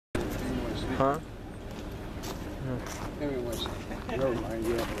Huh? Anyways, never mind,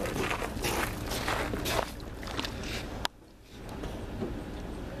 yeah, right.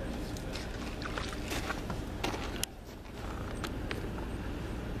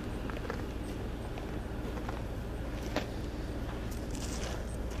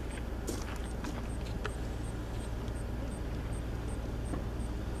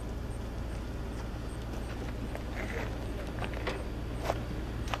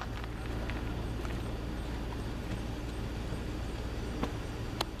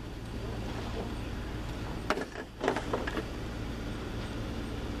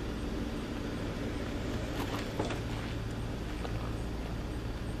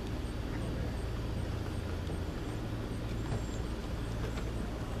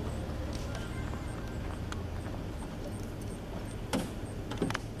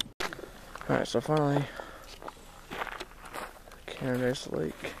 Alright, so finally, Canadise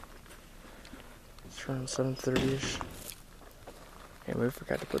Lake. It's around 7:30ish. And we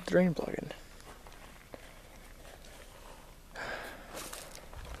forgot to put the drain plug in.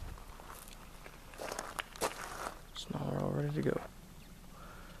 So now we're all ready to go.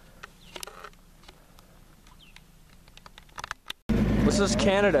 What's this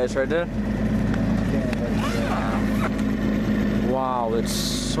Canadise right there? Wow, it's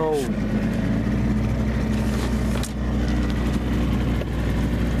so...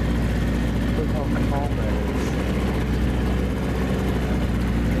 Look how calm that is.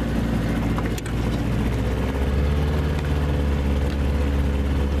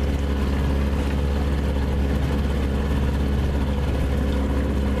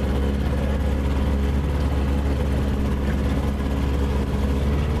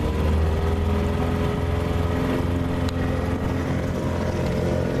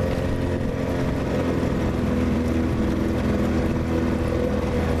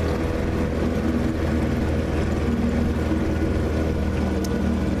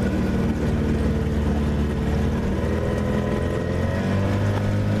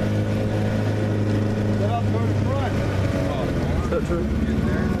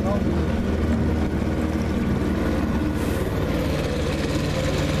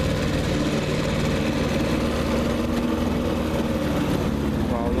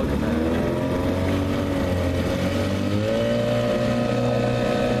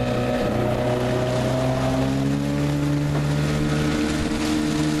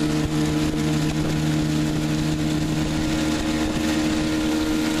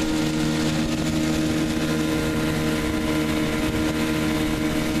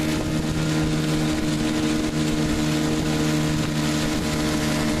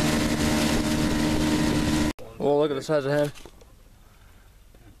 Well, look at the size of him.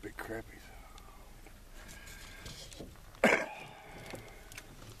 Big crappies. They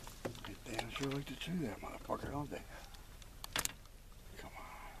damn sure like to chew that motherfucker, don't they? Come on.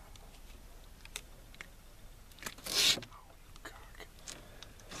 Oh, cock.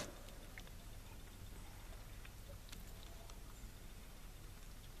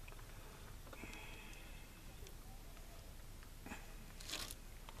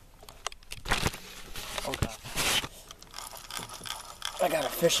 Okay. I got a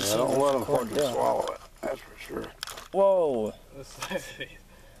fish. Yeah, don't let them fucking swallow it. That's for sure. Whoa.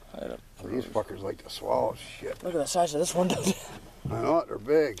 These fuckers like to swallow shit. Look at the size of this one, dude. I know it, they're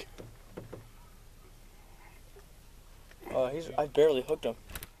big. Oh, I barely hooked him.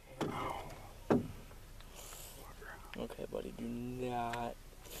 Okay, buddy, do not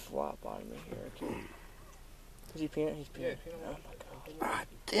flop on me here, okay? Is he peeing? He's peeing. Yeah, oh my god. Ah,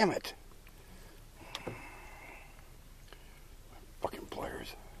 damn it. Fucking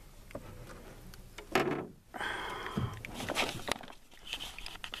players.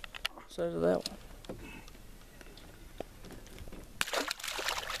 Size of that one.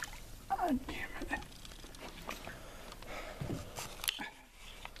 Ah, damn it.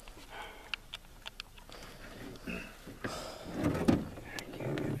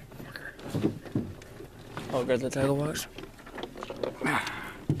 Oh, grab the tackle box.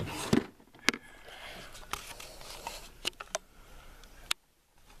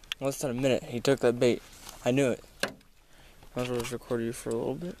 Less than a minute, he took that bait. I knew it. Might as well just record you for a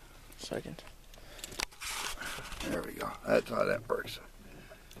little bit. Second. There we go. That's how that works.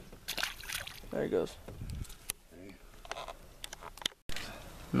 There he goes.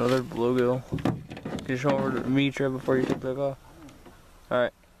 Another bluegill. Can you show over to me, Trey, before you take that off?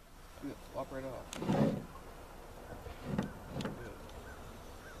 Alright. Walk right off.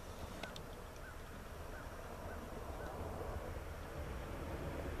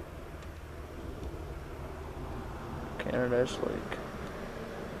 Canadise Lake.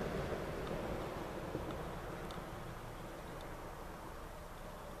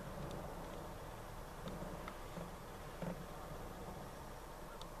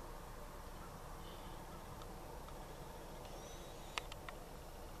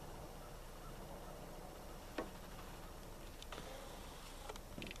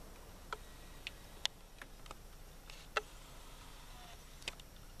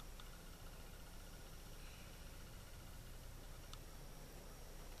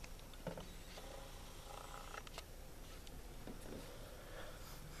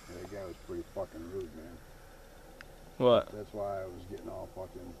 fucking rude, man. What? That's why I was getting all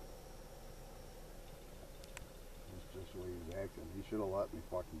fucking... That's just the way he was acting. He should have let me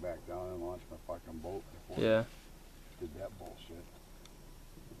fucking back down and launch my fucking boat before Yeah. he did that bullshit.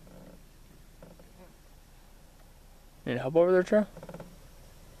 Need help over there, Troy?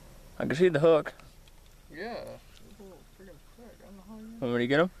 I can see the hook. Yeah. It's a little freaking quick. I don't know how you... Want me to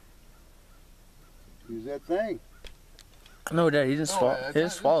get him? Use that thing. No, Dad, he didn't No, swallow. it's He didn't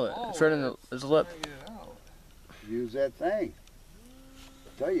not- swallow it. it's It's right in his lip. Trying to get it out. Use that thing.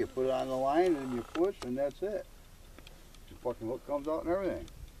 I tell you, put it on the line and you push and that's it. The fucking hook comes out and everything.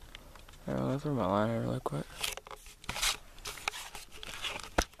 Alright, let's throw my line over real quick.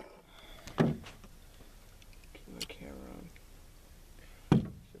 Keep my camera on. See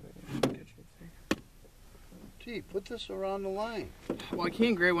if I can catch anything. Gee, put this around the line. Well, I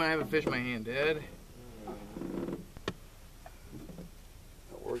can't grab when I have a fish in my hand, Dad.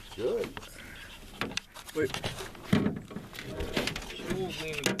 That works good. Wait.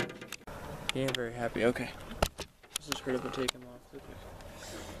 He ain't very happy. Okay. Let's just hurry up and take him off.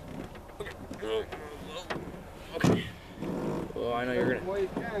 Okay. Well, I know you're gonna. Well, you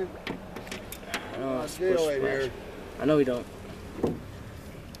can. I know I'll it's see you splish later. splash. I know we don't.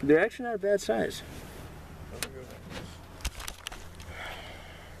 They're actually not a bad size.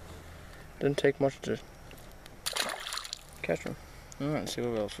 Didn't take much to catch them. Let's see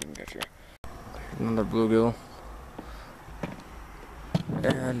what else we can catch here. Another bluegill.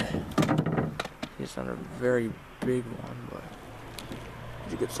 And he's not a very big one, but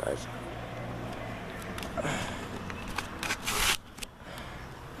he's a good size.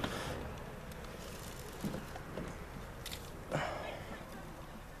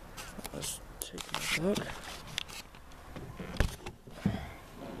 Let's take a look. I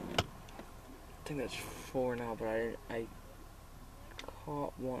think that's 4 now, but I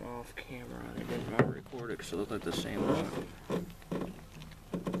caught one off camera and I didn't remember to record it because it looked like the same one.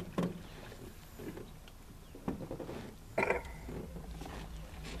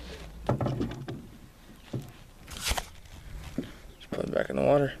 Just put it back in the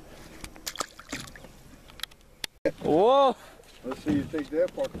water. Whoa! Let's see you take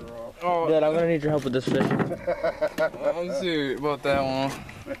that fucker off. Oh, Dad, I'm gonna need your help with this fish. I'm serious about that one.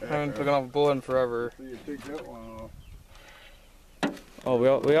 I haven't taken off a bullhead in forever. So you take that one off. Oh,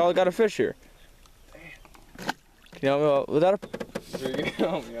 we all got a fish here. Can you help me out with that? Sure, you can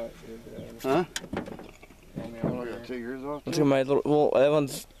help me out. Huh? Help me I'm out gonna here. take yours off. Let's too? get my little. Well, that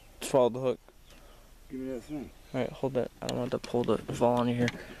one's swallowed the hook. Give me that thing. All right, hold that. I don't want the pole to fall on you here.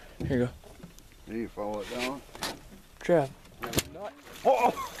 Here you go. There you follow it down. Trav.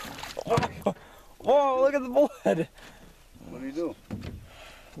 Oh! Whoa! Look at the bullhead. What do you do?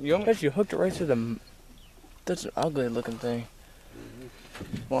 You want me? Guys, you hooked it right to the. That's an ugly looking thing.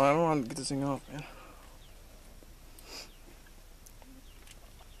 Well, I don't want to get this thing off, man.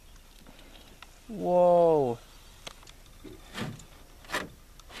 Whoa!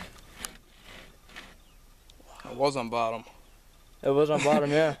 It was on bottom. It was on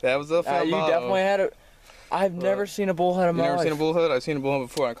bottom, yeah. That was up on You bottom. definitely had it. I've never seen a bullhead in You my never life. seen a bullhead? I've seen a bullhead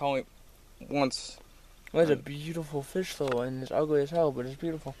before. I caught it once. Well, it's a beautiful fish though, and it's ugly as hell, but it's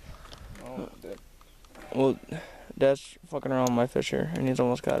beautiful. Oh, that. Well, Dad's fucking around with my fish here, and he's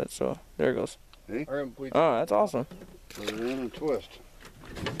almost got it. So there it goes. See? All right, please. Oh, that's awesome. Put it in and twist.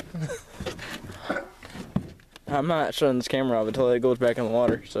 I'm not shutting this camera off until it goes back in the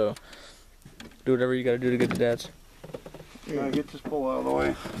water. So do whatever you gotta do to get to Dad's. You gotta get this pole out of the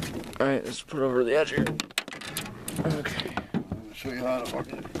way. All right, let's put it over the edge here. Okay. I'm gonna show you how to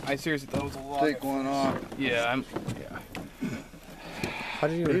fucking I seriously thought it was a lot. take one off. Yeah, How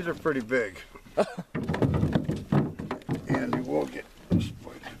did you? These are pretty big. And you will get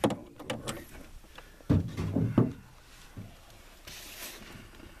split if you don't do it right.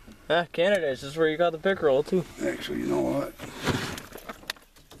 Ah, Canadise. This is where you got the pickerel too. Actually, you know what?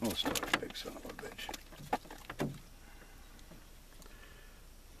 Oh, still a big son of a bitch.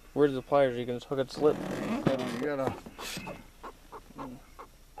 Where's the pliers? You can just hook it slip. You gotta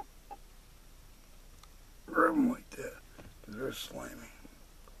grab them like that, because they're slimy.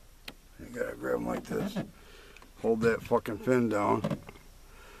 You gotta grab them like this. Hold that fucking fin down.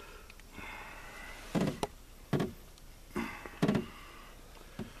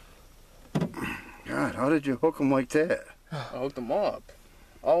 God, how did you hook them like that? I hooked them up.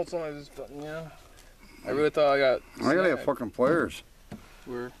 All of a sudden, I just, I really thought I got. I gotta have snagged. fucking pliers.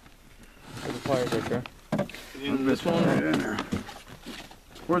 Where? Where's the pliers right there? In this one? Right in there.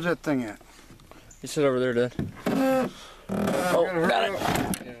 Where's that thing at? You sit over there, Dad. Oh, got it.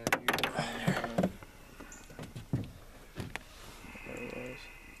 Yeah, you got it. There it was.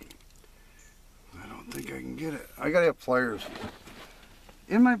 I gotta have pliers.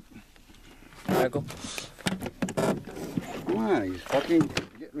 In my... Michael. Come on, he's fucking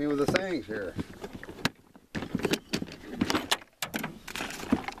getting me with the things here.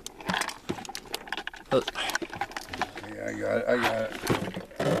 Yeah, I got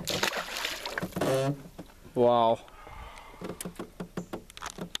it. Wow.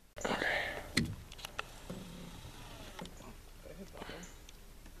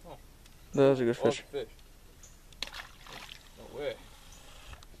 That was a good fish. No way.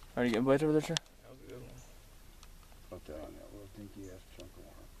 Are you getting bites over there, sir? That was a good one. Put that on that little dinky ass chunk of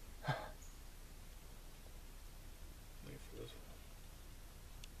water. Wait for this one.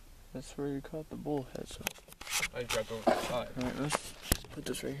 That's where you caught the bullhead, so. I dropped over the side. Alright, let's just put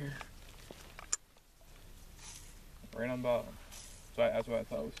this right here. Right on bottom. So that's why I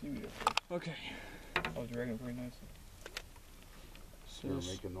thought it was seaweed at first. Okay. I was dragging pretty nicely. So You're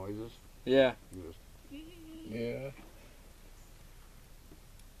making noises? yeah. You just... Yeah.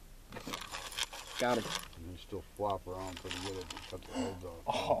 Got him. And then still flop around till you get it and cut the heads off.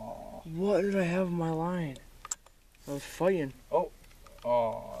 Oh. What did I have in my line? I was fighting. Oh,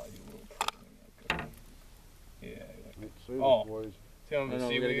 you little prick. Yeah. Right, see Oh. this, boys. See on I the know,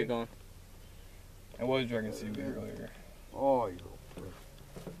 we gotta get seaweed? going. I was dragging seaweed earlier. Oh, you little prick.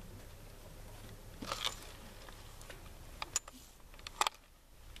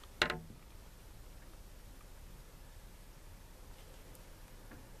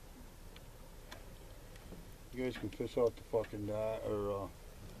 You guys can fish out the fucking dye, or,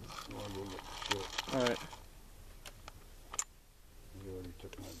 you wanna go get the shit. Alright. You already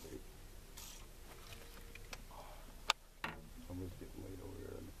took my bait. Somebody's getting laid over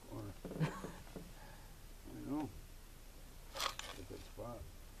there in the corner. I know. It's a good spot.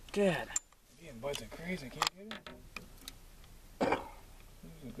 Dad. I'm getting bites like crazy. I can't get it.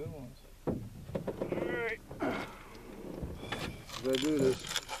 Those are good ones. Alright. Gotta do this.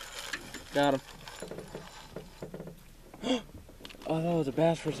 Got him. Oh, that was a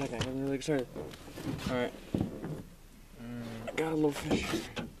bass for a second. I'm really excited. Alright. I got a little fish.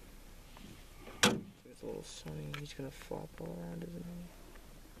 It's a little sunny. He's gonna flop all around, isn't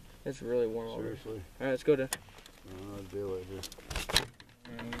he? It's really warm over here. Seriously. Alright, let's go, Dad. Daylight here.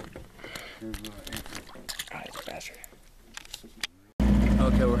 Here's the anchor. Alright, it's a bastard.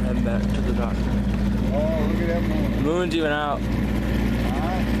 Okay, we're heading back to the dock. Oh, look at that moon. The moon's even out.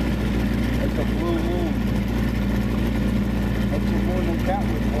 Alright. That's a blue moon. That's the moon the cat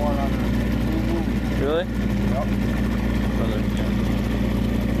was born on. Blue moon. Really? Yep. Brother.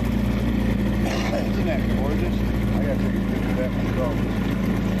 Isn't that gorgeous? I gotta take a picture of that myself.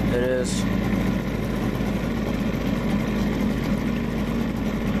 It is.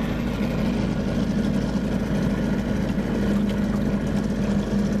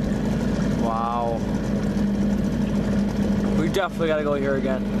 Wow. We definitely gotta go here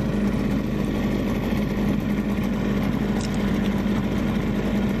again.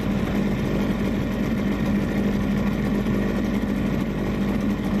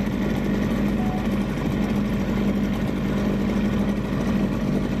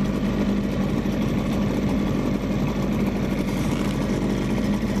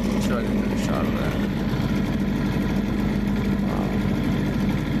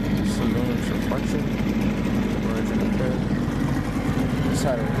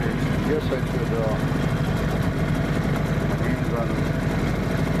 Side over here. Guess I should, hands on the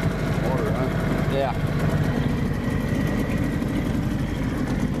water, huh? Yeah.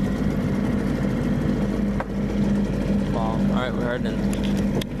 Wow. Alright, we're heading in.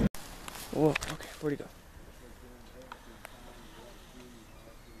 Whoa, okay, where'd he go?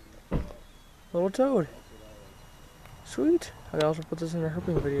 Little toad. Sweet. I can also put this in a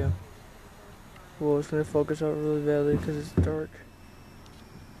herping video. Whoa, it's gonna focus out really badly because it's dark.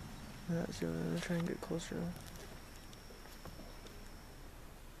 So I'm gonna try and get closer.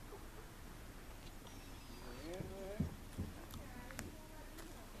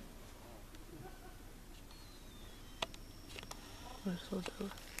 Where's the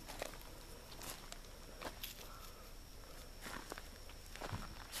toad?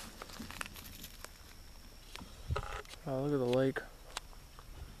 Oh, look at the lake.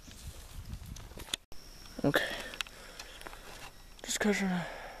 Okay. Just catching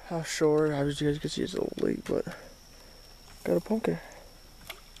offshore. Obviously, you guys can see it's a little late, but got a pumpkin.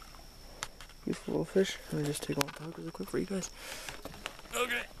 Beautiful little fish. Let me just take one tug really quick for you guys.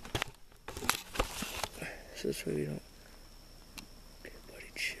 Okay. So this way we don't. Okay, buddy,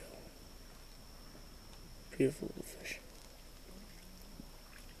 chill. Beautiful little fish.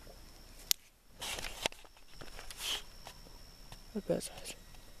 Not bad size.